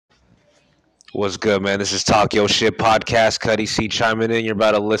What's good, man? This is Talk Yo Shit Podcast. Cuddie C chiming in. You're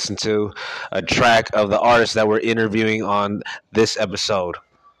about to listen to a track of the artist that we're interviewing on this episode.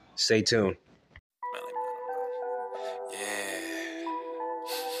 Stay tuned. Melly, yeah.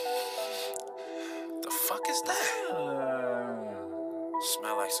 The fuck is that?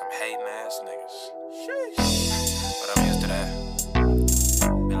 Smell like some hating ass niggas. Sheesh. But I'm used to that.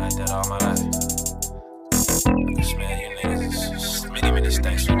 Been like that all my life. I can smell you niggas. Many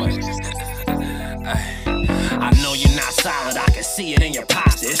stinks away. I know you're not solid, I can see it in your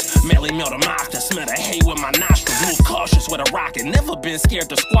postures. Melly Mell the Mobsta, smell the hate with my nostrils. Move cautious with a rocket, never been scared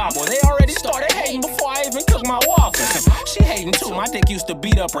to squabble. They already started hating before I even cooked my waffles. She hating too, my dick used to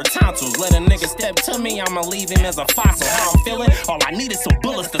beat up her tonsils. Let a nigga step to me, I'ma leave him as a fossil. How I'm feeling? All I need is some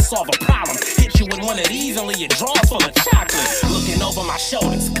bullets to solve a problem. Hit you with one of these and leave your drawers full of chocolate. Looking over my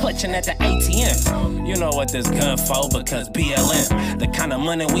shoulders, clutching at the ATM. You know what this gun for, because BLM. The kind of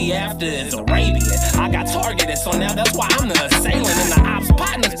money we after is Arabian. I got targeted, so now that's why I'm the assailant. And the ops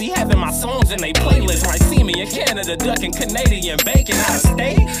partners be having my songs in they playlist. Right, see me in Canada, ducking Canadian bacon out of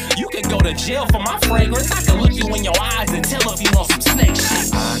state. You could go to jail for my fragrance. I can look you in your eyes and tell if you want some snake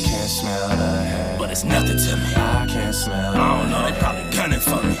shit. I can't smell the hate, But it's nothing to me. I can't smell I don't know, they probably gunning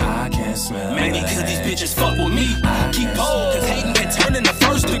for me. I can't smell Maybe the cause these hate. bitches fuck with me. Keep bold, cause hating can turn into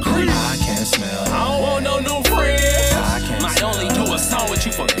first degree. I can't smell the I don't want no new friends. Might only do a song with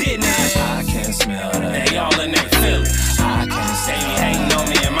you for business. I can't smell the They all in their feelings. I can't They be hating on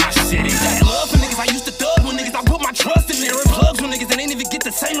me in my city. That love for niggas I used to thug with niggas. I put my trust in there and plugs with niggas and ain't even get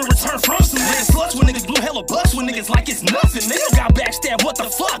the same in return from some niggas. Sluts with niggas, blew hella bucks with niggas like it's nothing. Niggas got backstabbed, what the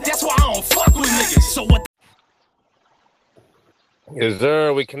fuck? That's why I don't fuck with niggas. So what? Yes,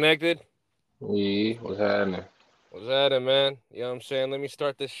 sir. We connected? What's happening? What's happening, man? You know what I'm saying? Let me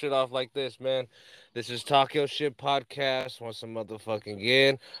start this shit off like this, man. This is Talk Yo Shit Podcast once a motherfucking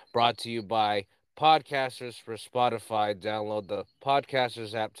again. Brought to you by Podcasters for Spotify. Download the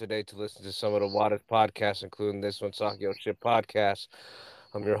Podcasters app today to listen to some of the wildest podcasts, including this one, Talk Yo Shit Podcast.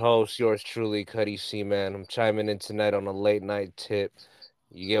 I'm your host, yours truly, Cuddie C, man. I'm chiming in tonight on a late night tip.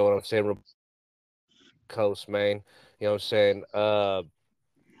 You get what I'm saying? Coast, man. You know what I'm saying?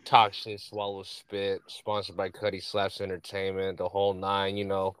 Talk shit, swallow spit. Sponsored by Cuddie Slaps Entertainment, the whole nine.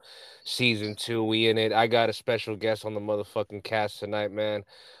 Season 2, we in it. I got a special guest on the motherfucking cast tonight, man.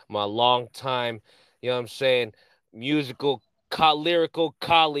 My long time, you know what I'm saying, lyrical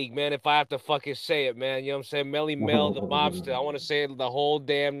colleague, man. If I have to fucking say it, man. You know what I'm saying? Mell the Mobsta. I want to say the whole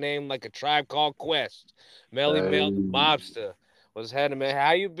damn name like a Tribe Called Quest. Mell the Mobsta. What's happening, man?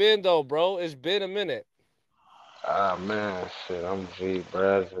 How you been though, bro? It's been a minute. Man, shit, I'm G,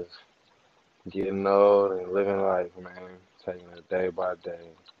 bruh. Just getting old and living life, man. Taking it day by day.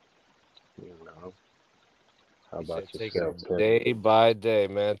 You know. How You about said taking yourself, it Kevin? day by day,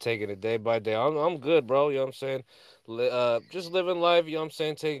 man. Taking it day by day. I'm good, bro. You know what I'm saying? Just living life. You know what I'm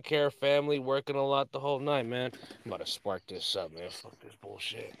saying? Taking care of family, working a lot the whole night, man. I'm about to spark this up, man. Fuck this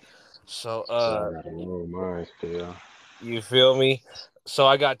bullshit. So, Shit, I got a little mind still. you feel me? So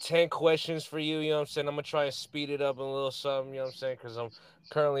I got 10 questions for you. You know what I'm saying? I'm gonna try and speed it up a little something. You know what I'm saying? Because I'm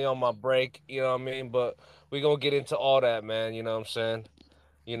currently on my break. You know what I mean? But we gonna get into all that, man. You know what I'm saying?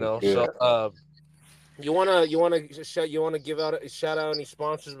 Yeah. So you wanna give out a shout out any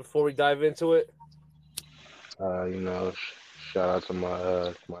sponsors before we dive into it? You know, shout out to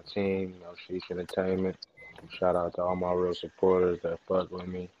my team, Sheesh Entertainment. Shout out to all my real supporters that fuck with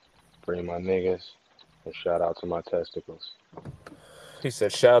me. Bring my niggas. And shout out to my testicles. He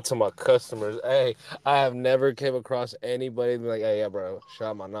said, "Shout out to my customers." Hey, I have never came across anybody be like, "Hey, yeah, bro, shout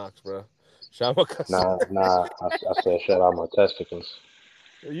out my knocks, bro. Shout out my customers." I said shout out my testicles.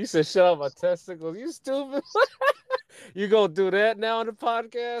 You said, "Shout out my testicles." You stupid. You gonna do that now on the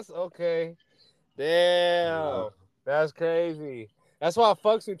podcast? Okay. Damn, that's crazy. That's why I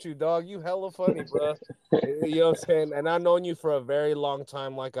fucks with you, dog. You hella funny, bro. You know what I'm saying? And I've known you for a very long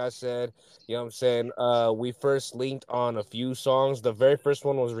time, like I said. You know what I'm saying? We first linked on a few songs. The very first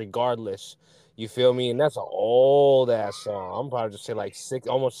one was Regardless. You feel me? And that's an old ass song. I'm probably just say like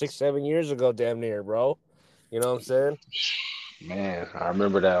almost 6-7 years ago, damn near, bro. You know what I'm saying? Man, I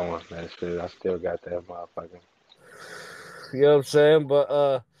remember that one. That shit, I still got that motherfucker. You know what I'm saying?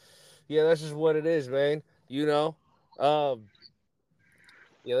 But yeah, that's just what it is, man. You know? Um,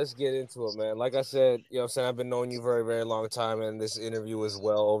 Yeah, let's get into it, man. Like I said, you know what I'm saying, I've been knowing you very, very long time, and this interview is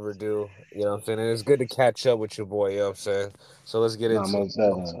well overdue. You know what I'm saying? And it's good to catch up with your boy, you know what I'm saying? So let's get No, into it. most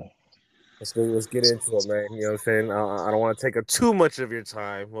definitely. Let's get into it, man. You know what I'm saying? I don't want to take up too much of your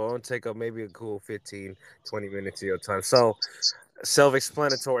time. Well, I want to take up maybe a cool 15, 20 minutes of your time. So,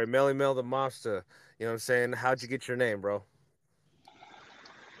 self-explanatory. Melly Mell the Mobster. You know what I'm saying? How'd you get your name, bro?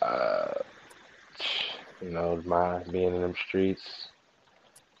 Uh, my being in them streets,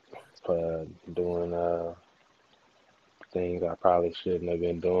 doing things I probably shouldn't have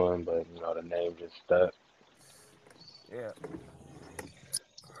been doing, but the name just stuck. Yeah.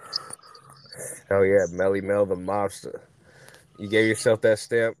 Hell yeah, Melly Mell the Mobsta. You gave yourself that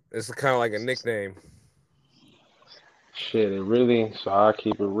stamp. It's kind of like a nickname. Shit, it really. So I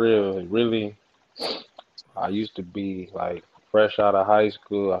keep it real. It really. I used to be like fresh out of high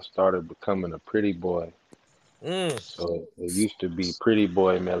school. I started becoming a pretty boy. Mm. So it used to be Pretty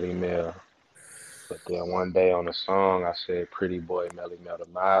Boy Melly Mel. But then one day on a song, I said Pretty Boy Melly Mel the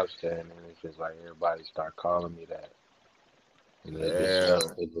Mobster, and then it's just like everybody start calling me that, and it just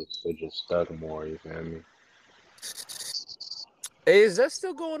stuck. Yeah. It just stuck more. You feel me? Hey, is that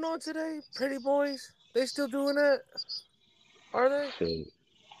still going on today? Pretty boys? They still doing that? Are they? Shit.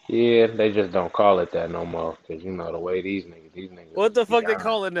 Yeah, they just don't call it that no more, cause the way these niggas What is the fuck they beyond.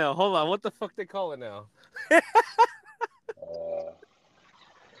 call it now? Hold on. What the fuck they call it now? Uh,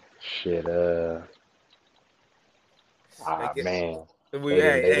 shit. Like, Man, they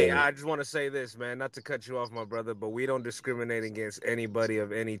hey, didn't. I just want to say this, man, not to cut you off, my brother, but we don't discriminate against anybody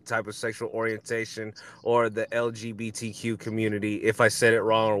of any type of sexual orientation or the LGBTQ community. If I said it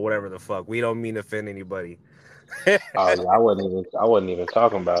wrong or whatever the fuck, we don't mean to offend anybody. Oh yeah, I wasn't even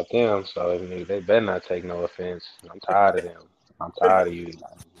talking about them. So they better not take no offense. I'm tired of them. I'm tired of you.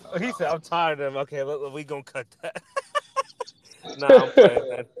 He said, "I'm tired of them." Okay, we gonna cut that. Nah, I'm playing,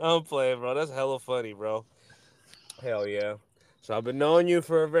 man. I'm playing, bro. That's hella funny, bro. Hell yeah. So I've been knowing you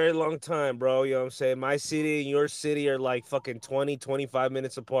for a very long time, bro. You know what I'm saying? My city and your city are like fucking 20, 25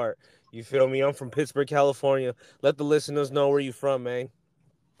 minutes apart. You feel me? I'm from Pittsburgh, California. Let the listeners know where you from, man.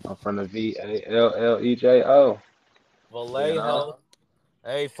 I'm from the VALLEJO. You know, Vallejo.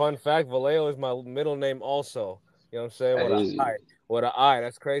 Hey, fun fact, Vallejo is my middle name also. You know what I'm saying? With a hey, I. With a I.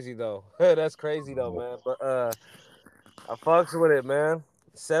 That's crazy though. That's crazy though, man. But I fucks with it, man.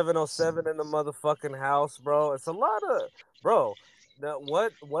 707 in the motherfucking house, bro. It's a lot of bro.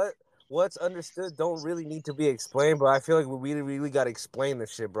 What's understood don't really need to be explained, but I feel like we really gotta explain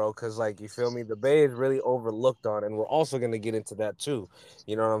this shit, bro. Cause like you feel me, the Bay is really overlooked on, and we're also gonna get into that too.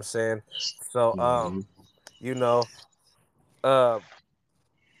 You know what I'm saying? So mhm. you know, uh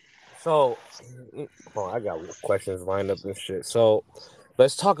so hold on, I got questions lined up and shit. So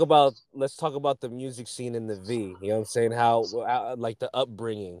let's talk about the music scene in the V. You know what I'm saying? How like the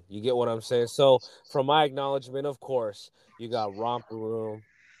upbringing. You get what I'm saying? So from my acknowledgement, of course, you got Romper Room,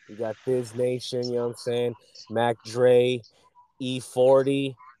 you got Thiz Nation. You know what I'm saying? Mac Dre,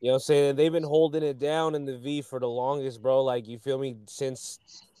 E40. You know what I'm saying? They've been holding it down in the V for the longest, bro. Like you feel me? Since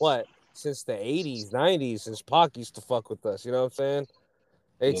what? Since the 80s, 90s, since Pac used to fuck with us. You know what I'm saying?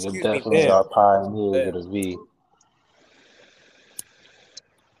 Yeah, they Excuse me, definitely damn. are pioneers Damn. of the V.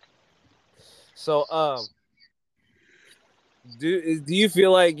 So, do you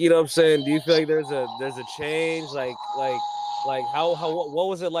feel like you know what I'm saying? Do you feel like there's a change? Like how what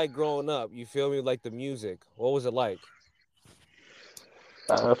was it like growing up? You feel me? Like the music. What was it like?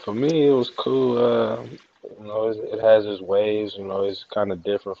 For me, it was cool. It has its ways. It's kind of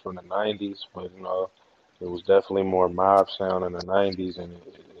different from the '90s, but it was definitely more mob sound in the '90s, and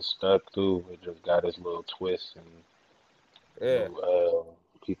it stuck through. It just got its little twist, and you Yeah. know,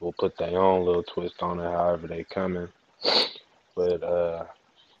 people put their own little twist on it, however they coming. But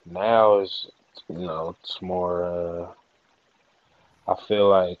now it's more. I feel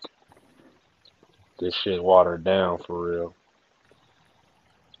like this shit watered down for real.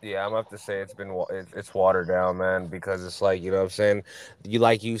 Yeah, I'm gonna have to say it's watered down, man, because it's like, you know what I'm saying?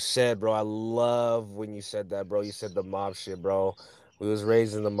 You said, bro, I love when you said that, bro. You said the mob shit, bro. We was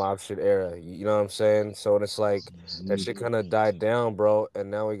raised in the mob shit era. You know what I'm saying? So it's like that Mhm. shit kind of died down, bro,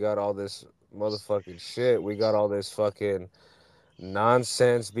 and now we got all this motherfucking shit. We got all this fucking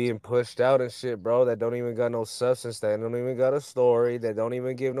nonsense being pushed out and shit, bro, that don't even got no substance, that don't even got a story, that don't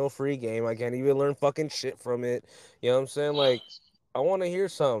even give no free game. I can't even learn fucking shit from it. You know what I'm saying? Like, I want to hear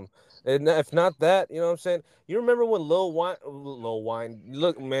some. And if not that, you know what I'm saying? You remember when Lil Wine,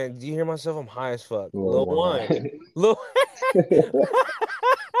 look, man, do you hear myself? I'm high as fuck. Little Lil Wine. wine. Lil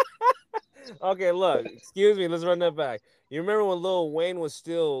Okay, look, excuse me, let's run that back. You remember when Lil Wayne was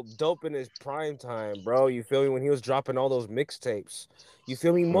still dope in his prime time, bro? You feel me? When he was dropping all those mixtapes. You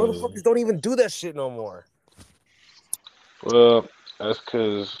feel me? Mm. Motherfuckers don't even do that shit no more. Well, that's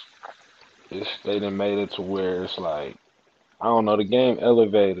because they done made it to where it's like I don't know, the game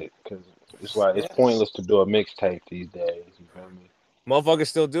elevated because it's like it's Yeah. pointless to do a mixtape these days. You feel me? Motherfuckers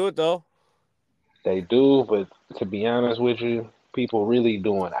still do it though. They do, but to be honest with you, people really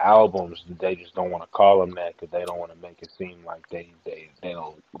doing albums. They just don't want to call them that because they don't want to make it seem like they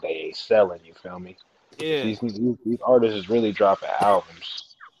ain't selling. You feel me? Yeah, These artists is really dropping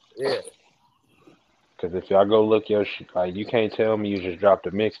albums. yeah, Cause if I go look your shit, like you can't tell me you just dropped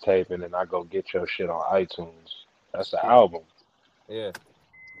a mixtape and then I go get your shit on iTunes. That's an yeah, album. yeah.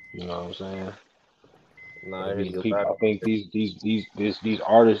 You know what I'm saying? Nah, I I hear mean, you people. loud I and think clear. these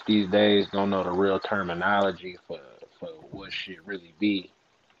artists these days don't know the real terminology for what shit really be.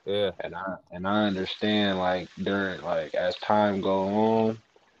 Yeah, And I understand like during like as time go on,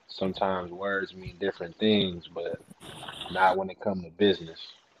 sometimes words mean different things, but not when it come to business.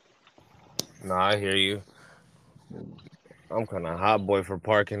 nah, I hear you. I'm kind of hot boy for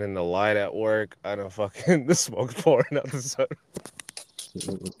parking in the light at work. I don't fucking the smoke pouring out the sun.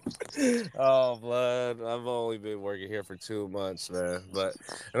 Oh, blood! I've only been working here for 2 months, man. But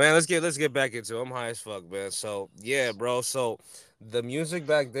man, let's get back into it. I'm high as fuck, man. So yeah, bro. So the music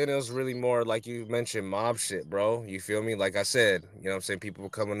back then it was really more like you mentioned mob shit, bro. You feel me? Like I said, you know what I'm saying? People were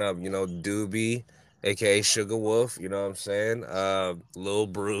coming up, Doobie, aka Sugar Wolf, you know what I'm saying? Lil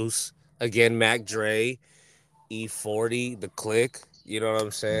Bruce, again, Mac Dre. E40, the click, you know what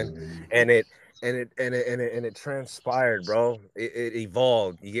I'm saying? Mhm. And it transpired, bro. It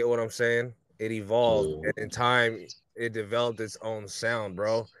evolved. You get what I'm saying? It evolved. Yeah. And in time, it developed its own sound,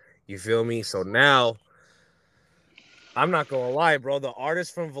 bro. You feel me? So now I'm not gonna lie, bro. The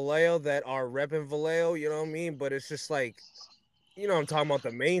artists from Vallejo that are repping Vallejo, you know what I mean? But it's just like, I'm talking about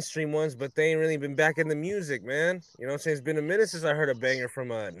the mainstream ones, but they ain't really been back in the music, man. You know what I'm saying? It's been a minute since I heard a banger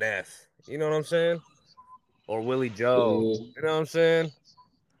from a Neff. You know what I'm saying? Or Willie Joe. Yeah. You know what I'm saying?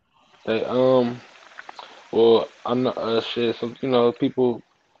 They well I know shit. So people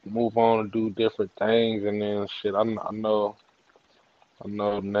move on and do different things, and then shit. I know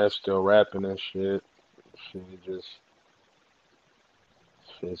Neff's still rapping and shit. Shit, just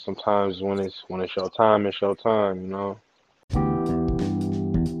shit. Sometimes when it's your time, it's your time. You know.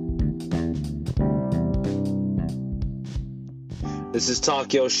 This is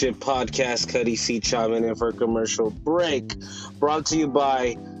Talk Yo Shit Podcast. Cuddie C chiming in for a commercial break. Brought to you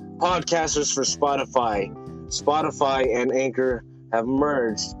by Podcasters for Spotify. Spotify and Anchor have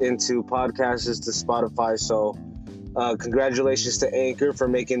merged into Podcasters to Spotify. So, congratulations to Anchor for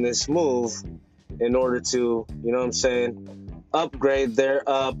making this move in order to, you know what I'm saying, upgrade their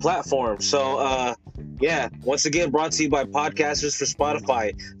platform. So, yeah, once again, brought to you by Podcasters for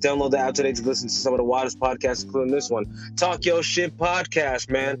Spotify. Download the app today to listen to some of the wildest podcasts, including this one. Talk Yo Shit Podcast,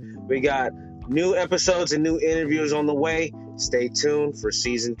 man. We got new episodes and new interviews on the way. Stay tuned for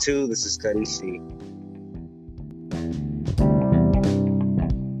season 2. This is Cuddie C.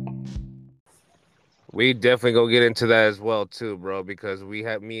 We definitely go get into that as well too, bro, because me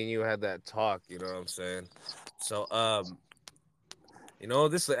and you had that talk, you know what I'm saying? So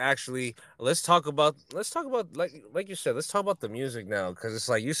this is actually let's talk about like you said, let's talk about the music now because it's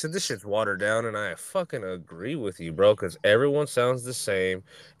like you said this shit's watered down and I fucking agree with you, bro, because everyone sounds the same.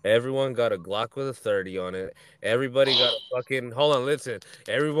 Everyone got a Glock with a 30 on it. Everybody got a fucking hold on, listen.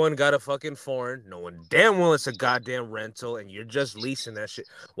 Everyone got a fucking foreign. No one damn well it's a goddamn rental and you're just leasing that shit.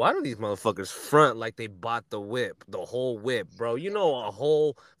 Why do these motherfuckers front like they bought the whole whip, bro? You know a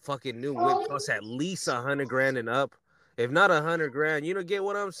whole fucking new whip costs at least 100 grand and up. If not 100 grand, get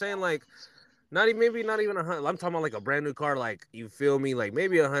what I'm saying? Like, maybe not even 100. I'm talking about like a brand new car. Like, you feel me? Like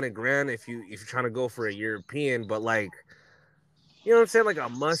maybe 100 grand if you're trying to go for a European, but like, you know what I'm saying? Like a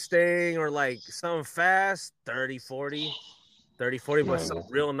Mustang or like something fast, 30, 40, 30, 40, but Man, something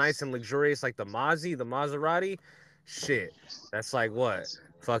real nice and luxurious like the Maserati. Shit, that's like what?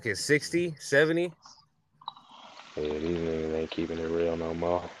 Fucking 60, 70. yeah, these niggas ain't keeping it real no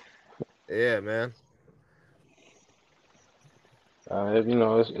more. Yeah, man.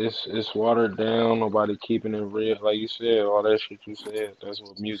 It's watered down. Nobody keeping it real, like you said. All that shit you said. That's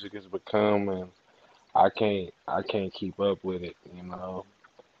what music has become, and I can't keep up with it.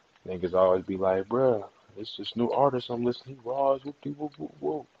 Niggas always be like, bruh, it's this new artist I'm listening to. Rise, whoop de whoop whoop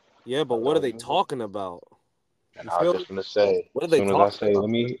whoop. Yeah, I but what are love they music, talking about? and You I was feel me? just gonna say, What are as they soon as I talking say, about?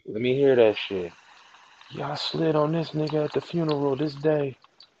 let me hear that shit. Yeah, I slid on this nigga at the funeral this day.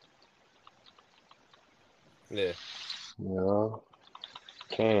 Yeah. You know,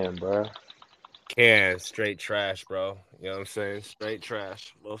 can, bruh. Can straight trash, bro. You know what I'm saying? Straight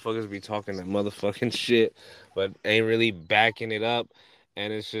trash. Motherfuckers be talking that motherfucking shit, but ain't really backing it up.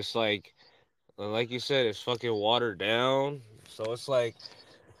 And it's just like you said, it's fucking watered down. So it's like,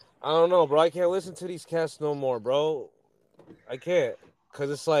 I don't know, bro. I can't listen to these cats no more, bro. I can't. Cause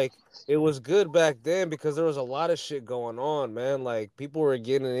it's like it was good back then because there was a lot of shit going on, man. Like people were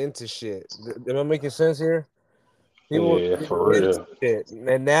getting into shit. Am I making sense here? People were Yeah, getting for into real. shit,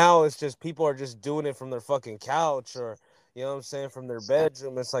 and now it's just people are just doing it from their fucking couch, or you know what I'm saying, from their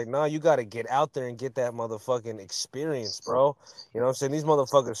bedroom. It's like, no, you got to get out there and get that motherfucking experience, bro. You know what I'm saying? These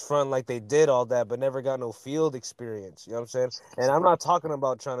motherfuckers front like they did all that, but never got no field experience. You know what I'm saying? And I'm not talking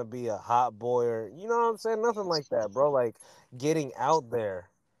about trying to be a hot boy or, you know what I'm saying? Nothing like that, bro. Like getting out there.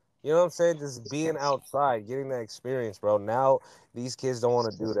 You know what I'm saying? Just being outside, getting that experience, bro. Now these kids don't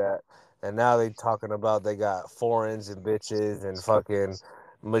want to do that. And now they talking about they got foreigns and bitches and fucking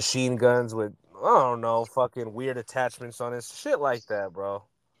machine guns with I don't know, fucking weird attachments on it. Shit like that, bro.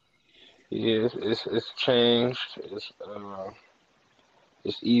 Yeah, it's changed.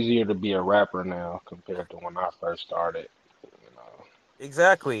 It's easier to be a rapper now compared to when I first started. You know,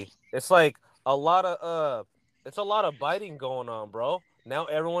 Exactly. It's like a lot of it's a lot of biting going on, bro. Now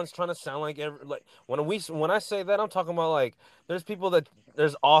everyone's trying to sound like like when I say that I'm talking about like there's people that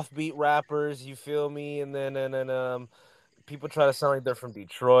there's offbeat rappers, you feel me? And then people try to sound like they're from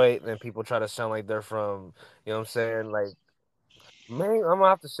Detroit, and then people try to sound like they're from, you know what I'm saying? Like I'm gonna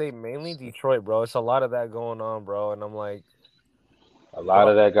have to say mainly Detroit, bro. It's a lot of that going on, bro. And I'm like, a bro, lot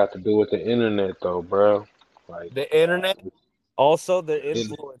of that got to do with the internet, though, bro. Like, the internet also they're it,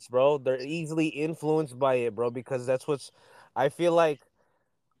 influenced, bro. They're easily influenced by it, bro, because that's what's I feel like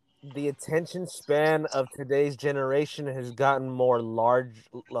the attention span of today's generation has gotten more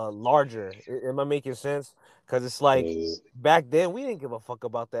larger. Am I making sense? Because it's like yeah, back then we didn't give a fuck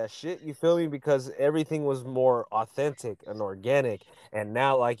about that shit. You feel me? Because everything was more authentic and organic. And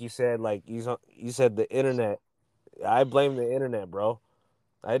now, like you said, like you said, the internet. I blame the internet, bro.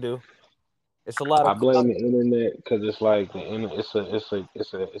 I do. It's a lot I of blame clout. the internet because it's like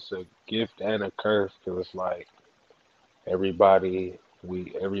it's a gift and a curse because it's like everybody's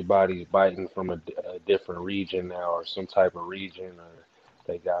biting from a different region now or some type of region or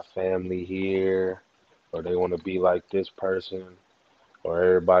they got family here or they want to be like this person or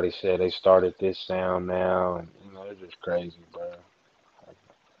everybody said they started this sound now and it's just crazy, bro.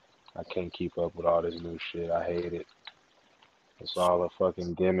 I can't keep up with all this new shit. I hate it. It's all a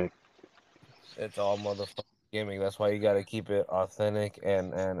fucking gimmick. It's all motherfucking gimmick. That's why you gotta keep it authentic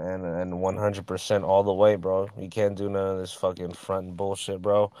and 100% all the way, bro. You can't do none of this fucking front and bullshit,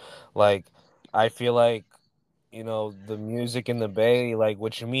 bro. Like, I feel like the music in the Bay, like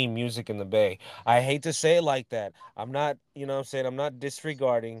what you mean music in the Bay. I hate to say it like that. I'm not, what I'm saying, I'm not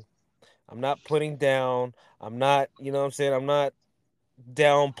disregarding. I'm not putting down. I'm not, what I'm saying, I'm not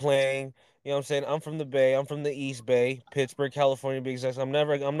downplaying. You know what I'm saying? I'm from the Bay. I'm from the East Bay, Pittsburgh, California, be exact. I'm not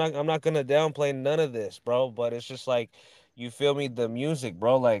gonna downplay none of this, bro. But it's just like, you feel me? The music,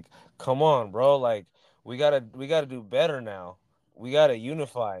 bro. Like, come on, bro. Like, we gotta do better now. We gotta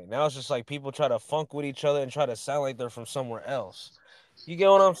unify. Now it's just like people try to funk with each other and try to sound like they're from somewhere else. You get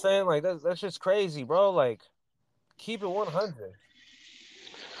what I'm saying? Like that's just crazy, bro. Like, keep it 100.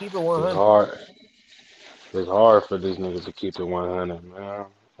 Keep it It's 100. hard. It's hard for these niggas to keep it 100, man.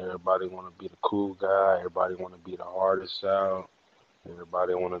 Everybody want to be the cool guy. Everybody want to be the hardest out.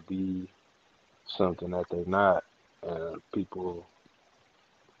 Everybody want to be something that they're not. And people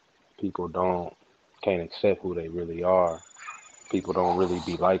don't can't accept who they really are. People don't really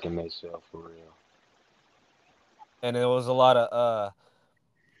be liking themselves for real. And it was a lot of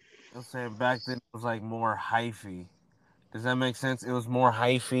I'm saying back then it was like more hyphy. Does that make sense? It was more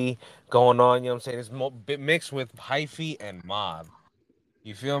hyphy going on. You know what I'm saying? It's more bit mixed with hyphy and mob.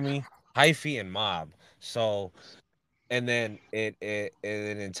 You feel me? Hyphy and mob. So and then and then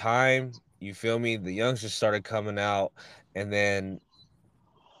in time, you feel me? The youngsters started coming out, and then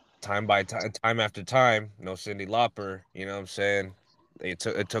time by time, time after time, no Cindy Lauper. You know what I'm saying? It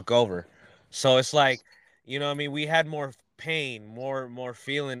took over. So it's like, what I mean, we had more pain, more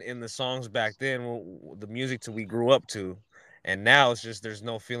feeling in the songs back then, the music that we grew up to, and now it's just there's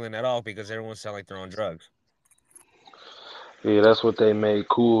no feeling at all because everyone sound like they're on drugs. Yeah, that's what they made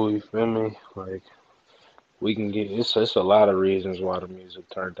cool. You feel me? Like we can get it's a lot of reasons why the music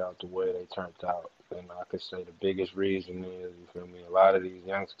turned out the way they turned out. And I could say the biggest reason is, you feel me, a lot of these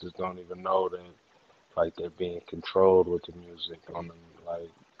youngsters don't even know that like they're being controlled with the music on them. Like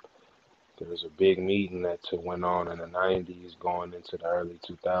there was a big meeting that went on in the '90s, going into the early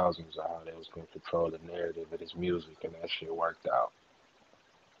 2000s, of how they was gonna control the narrative of this music, and that shit worked out.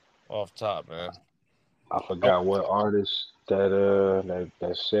 Off top, man. I forgot what artist that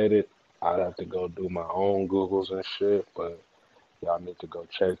said it. I'd have to go do my own Googles and shit, but y'all need to go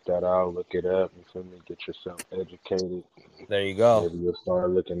check that out, look it up, you feel me, get yourself educated. There you go. Maybe you'll start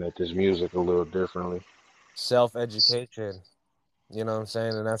looking at this music a little differently. Self education. You know what I'm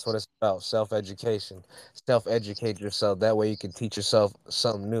saying? And that's what it's about. Self education. Self educate yourself. That way you can teach yourself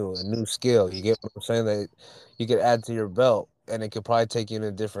something new, a new skill. You get what I'm saying? That you could add to your belt. and it could probably take you in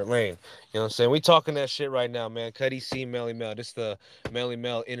a different lane. You know what I'm saying? We talking that shit right now, man. Cuddie C, Melly Mell. This the Melly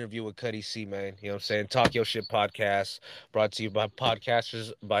Mell interview with Cuddie C, man. You know what I'm saying? Talk Your Shit podcast, brought to you by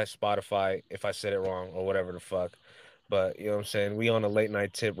podcasters by Spotify, if I said it wrong or whatever the fuck. But you know what I'm saying? We on a late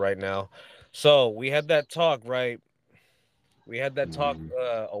night tip right now. So we had that talk, right? We had that talk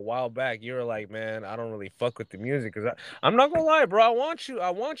Mm, a while back. You were like, "Man, I don't really fuck with the music." Cause I'm not gonna lie, bro. I want you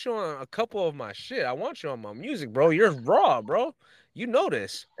on a couple of my shit. I want you on my music, bro. You're raw, bro. You know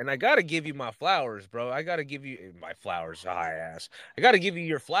this, and I gotta give you my flowers, bro. I gotta give you my flowers, high ass. I gotta give you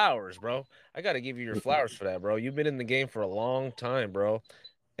your flowers, bro. I gotta give you your flowers for that, bro. You've been in the game for a long time, bro,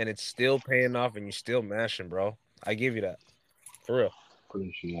 and it's still paying off, and you still mashing, bro. I give you that for real.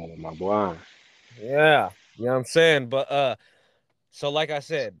 appreciate it, my boy. Yeah, you know what I'm saying, but so like I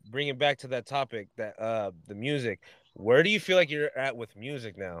said, bringing back to that topic, that the music, where do you feel like you're at with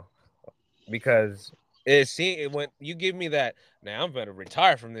music now? Because when you give me that, now I'm gonna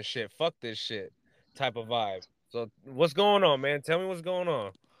retire from this shit, fuck this shit type of vibe. So what's going on, man? Tell me what's going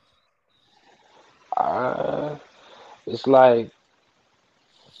on. Uh, it's like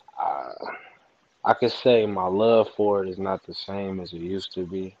I, I could say my love for it is not the same as it used to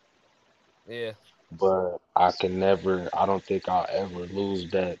be, Yeah. but I don't think I'll ever lose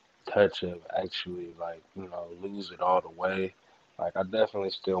that touch of actually, like, lose it all the way. Like, I definitely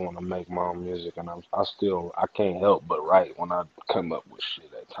still want to make my own music, and I can't help but write when I come up with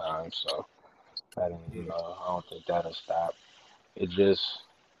shit at times. So that ain't, I don't think that'll stop. It just,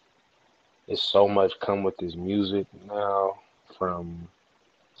 it's so much come with this music now, from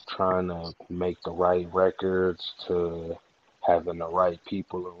trying to make the right records to having the right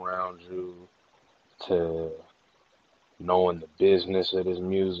people around you to knowing the business of this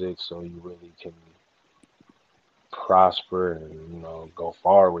music so you really can prosper and go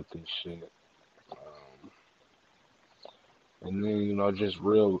far with this shit. And then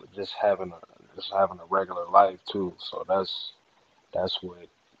just having a regular life too. So that's what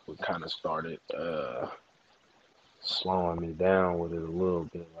kind of started slowing me down with it a little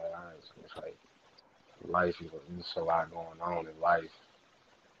bit. Like, all right, so it's like life is it's a lot going on in life.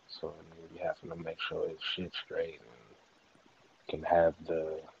 So you have to make sure it's shit straight and can have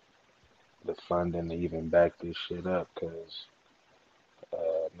the funding to even back this shit up. Cause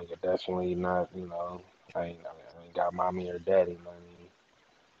nigga definitely not, I ain't got mommy or daddy money.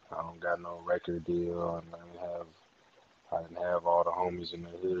 I don't got no record deal, and I didn't have all the homies in the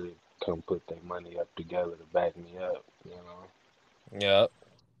hood come put their money up together to back me up, you know. Yeah.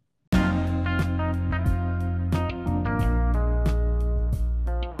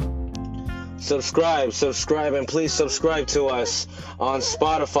 Subscribe, and please subscribe to us on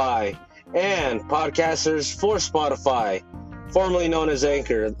Spotify and Podcasters for Spotify, formerly known as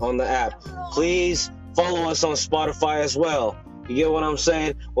Anchor on the app. Please follow us on Spotify as well. You get what I'm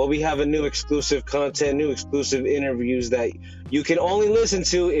saying? Well, we have a new exclusive content, new exclusive interviews that you can only listen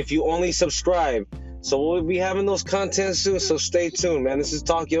to if you only subscribe. So we'll be having those content soon, so stay tuned, man. This is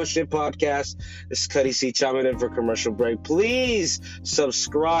Talk Your Shit Podcast. This is Cuddie C chiming in for commercial break. Please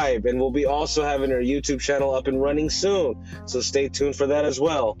subscribe, and we'll be also having our YouTube channel up and running soon. So stay tuned for that as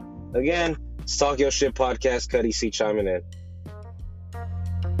well. Again, it's Talk Your Shit Podcast, Cuddie C chiming in.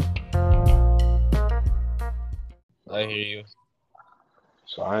 I hear you.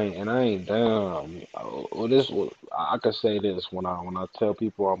 So I ain't down. I could say this when I tell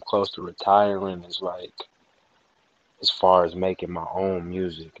people I'm close to retiring, it's like as far as making my own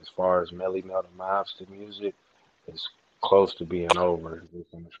music, as far as Melly Mell the Mobsta music, it's close to being over.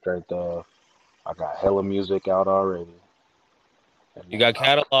 Just on the strength of I got hella music out already, and You then got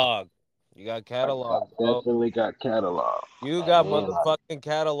catalog. You got I catalog, got bro. definitely got catalog, You and got then motherfucking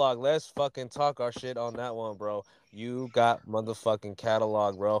catalog. Let's fucking talk our shit on that one, bro. You got motherfucking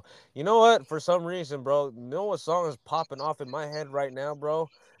catalog, bro. You know what? For some reason, bro, you know what song is popping off in my head right now, bro?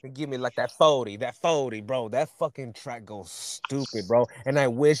 And give me like that 40, bro. That fucking track goes stupid, bro. And I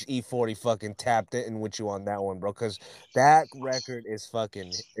wish E40 fucking tapped it and with you on that one, bro. Cause that record is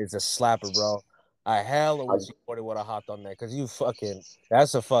a slapper, bro. I hella I, wish E40 would have hopped on that. Cause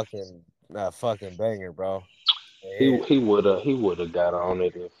that's a fucking banger, bro. Yeah. he would have got on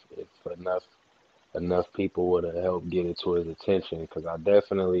it if enough people would have helped get it to his attention, because I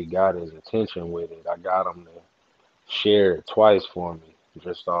definitely got his attention with it. I got him to share it twice for me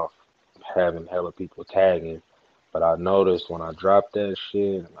just off having hella people tagging. But I noticed when I dropped that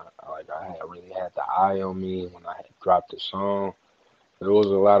shit, and I had really had the eye on me when I had dropped the song. There was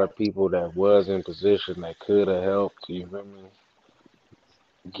a lot of people that was in position that could have helped. You feel me?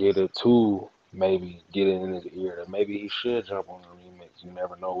 Get it to maybe get it in his ear. That maybe he should jump on the remix. You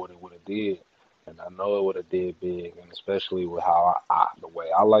never know what it would have did. and I know it would have did big, and especially with how the way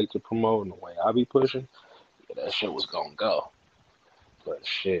I like to promote and the way I be pushing, yeah, that shit was gonna go. But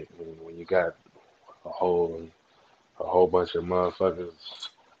shit, when you got a whole bunch of motherfuckers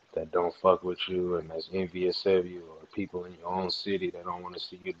that don't fuck with you and that's envious of you, or people in your own city that don't want to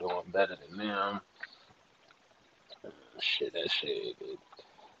see you doing better than them, shit, that shit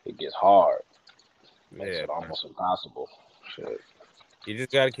it gets hard, makes Yeah, it almost impossible. Shit. you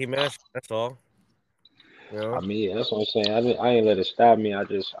just gotta keep mashing. That's all. You I know. mean, that's what I'm saying. I ain't let it stop me. I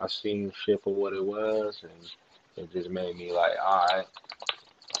seen shit for what it was, and it just made me like, all right,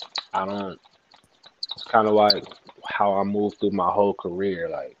 I don't. It's kind of like how I moved through my whole career.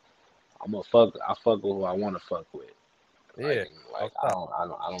 Like I fuck with who I want to fuck with. Yeah. Like Off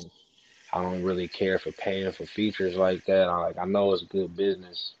top. I don't really care for paying for features like that. I know it's good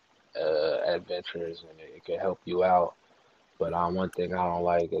business adventures and it can help you out. But one thing I don't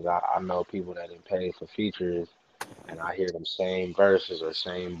like is I know people that didn't pay for features and I hear them same verses or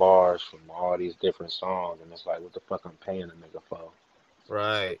same bars from all these different songs, and it's like, what the fuck I'm paying a nigga for?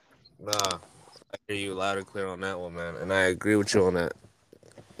 Right. Nah. I hear you loud and clear on that one, man. And I agree with you on that.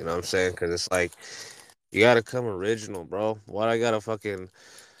 You know what I'm saying? Because it's like you gotta come original, bro. What I gotta fucking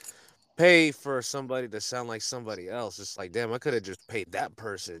pay for somebody to sound like somebody else? It's like, damn, I could have just paid that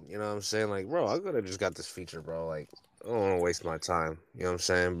person. You know what I'm saying? Like, bro, I could have just got this feature, bro. Like, I don't want to waste my time. You know what I'm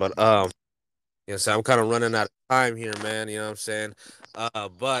saying? But you know, so I'm kind of running out of time here, man. You know what I'm saying?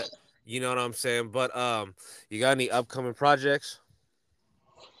 But you know what I'm saying? But you got any upcoming projects?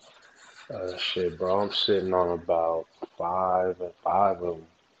 Shit, bro, I'm sitting on about five of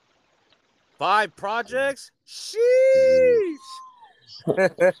 5 projects? them.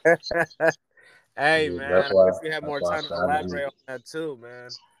 Sheesh. Hey Yeah, man, I wish we had that's more why I time to started. elaborate on that too, man.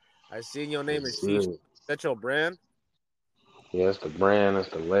 I seen your name is It's Sheesh. Is good. that your brand? Yeah, that's the brand, that's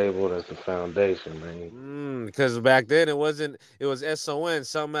the label, that's the foundation, man. Because back then it was SON,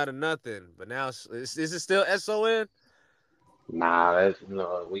 something out of nothing. But now is it still SON? Nah, that's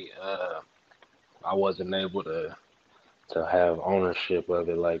we I wasn't able to have ownership of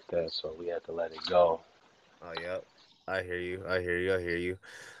it like that, so we had to let it go. Oh yep. I hear you. I hear you. I hear you.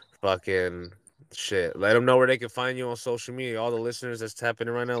 Fucking shit. Let them know where they can find you on social media. All the listeners that's tapping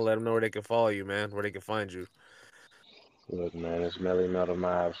in right now, let them know where they can follow you, man. Where they can find you. Look, man, it's Melly Metal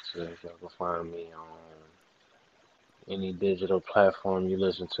Mobs. Y'all can find me on any digital platform you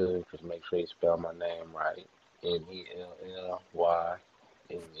listen to. Just make sure you spell my name right.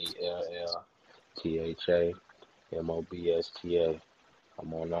 Mellymothamobsta.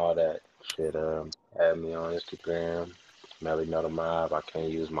 I'm on all that shit. Add me on Instagram, Melly Metal Mob. I can't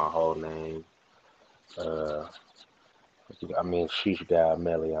use my whole name. Uh, I mean, she's got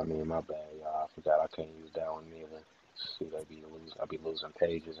Melly. I mean, my bad, y'all. I forgot I can't use that one either. See, I be losing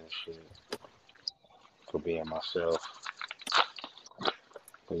pages and shit for being myself.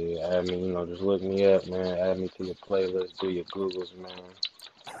 But yeah, add me. Just look me up, man. Add me to your playlist. Do your Googles, man.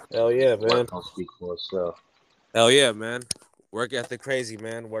 Hell yeah, The work man. don't speak for itself. Hell yeah, man. Work ethic crazy,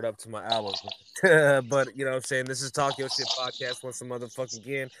 man. Word up to my album. But you know what I'm saying? This is Talk Your Shit Podcast once a motherfucking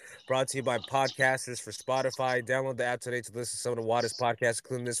again. Brought to you by podcasters for Spotify. Download the app today to listen to some of the widest podcasts,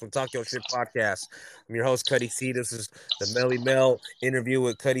 including this one, Talk Your Shit Podcast. I'm your host, Cuddie C. This is the Melly Mell interview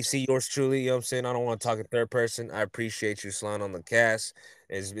with Cuddie C. Yours truly. You know what I'm saying? I don't want to talk in third person. I appreciate you sliding on the cast.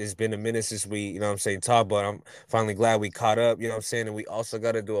 It's been a minute since we, you know what I'm saying, talk, but I'm finally glad we caught up, you know what I'm saying? And we also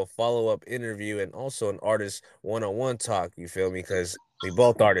got to do a follow-up interview and also an artist one-on-one talk, you feel me? Because we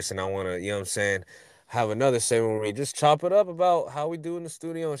both artists and I want to, you know what I'm saying, have another segment where we just chop it up about how we do in the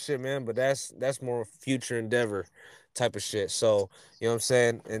studio and shit, man. But that's more future endeavor type of shit. So, you know what I'm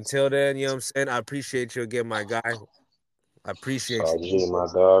saying? Until then, you know what I'm saying? I appreciate you again, my guy. I appreciate So, you. G, my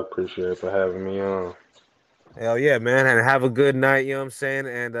dog, appreciate it for having me on. Hell yeah, man. And have a good night, you know what I'm saying?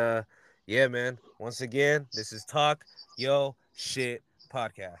 And yeah, man. Once again, this is Talk Yo Shit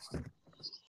Podcast.